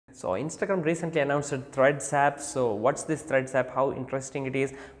So Instagram recently announced a Threads app. So what's this Threads app, how interesting it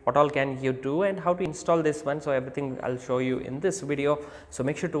is, what all can you do, and how to install this one. So everything I'll show you in this video, so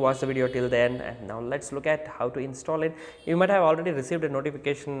make sure to watch the video till then. And now let's look at how to install it. You might have already received a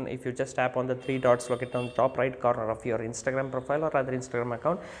notification if you just tap on the three dots located on the top right corner of your Instagram profile or other Instagram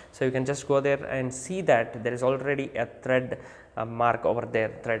account. So you can just go there and see that there is already a thread mark over there,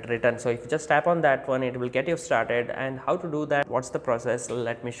 thread written. So if you just tap on that one, it will get you started. And how to do that, what's the process,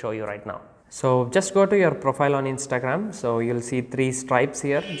 let me show you right now. So just go to your profile on Instagram. So you'll see three stripes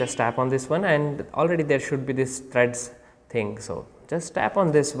here. Just tap on this one and already there should be this threads thing. So just tap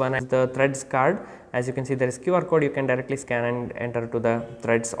on this one as the threads card. As you can see, there is QR code, you can directly scan and enter to the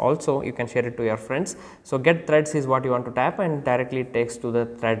threads. Also you can share it to your friends. So get threads is what you want to tap, and directly it takes to the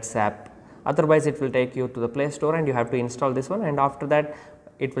Threads app. Otherwise it will take you to the Play Store and you have to install this one, and after that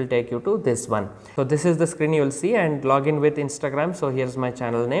it will take you to this one. So this is the screen you will see, and log in with Instagram. So here's my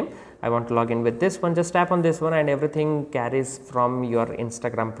channel name. I want to log in with this one. Just tap on this one and everything carries from your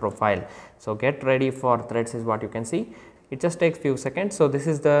Instagram profile. So get ready for Threads is what you can see. It just takes few seconds. So this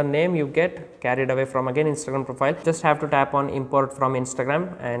is the name you get carried away from again Instagram profile. Just have to tap on import from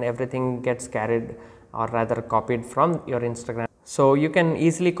Instagram and everything gets carried, or rather copied from your Instagram. So you can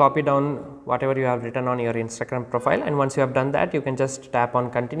easily copy down whatever you have written on your Instagram profile, and once you have done that, you can just tap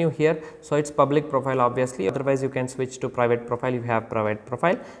on continue here. So it's public profile obviously, otherwise you can switch to private profile if you have private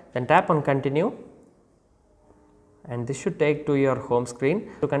profile. Then tap on continue and this should take to your home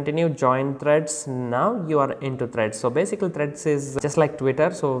screen. To continue, join Threads. Now you are into Threads. So basically Threads is just like Twitter.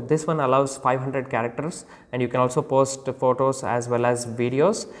 So this one allows 500 characters, and you can also post photos as well as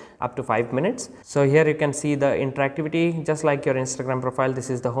videos up to 5 minutes. So here you can see the interactivity just like your Instagram profile. This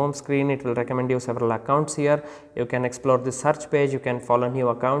is the home screen. It will recommend you several accounts here. You can explore the search page, you can follow new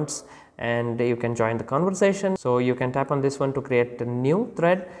accounts, and you can join the conversation. So you can tap on this one to create a new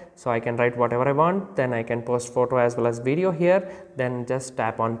thread. So I can write whatever I want, then I can post photo as well as video here, then just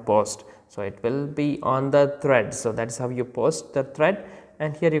tap on post. So it will be on the thread. So that's how you post the thread.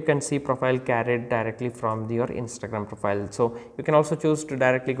 And here you can see profile carried directly from your Instagram profile. So you can also choose to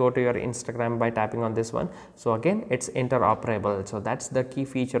directly go to your Instagram by tapping on this one. So again, it's interoperable. So that's the key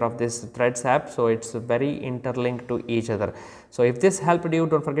feature of this Threads app. So it's very interlinked to each other. So if this helped you,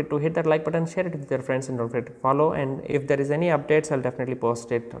 don't forget to hit that like button, share it with your friends, and don't forget to follow. And if there is any updates, I'll definitely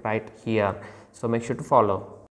post it right here. So make sure to follow.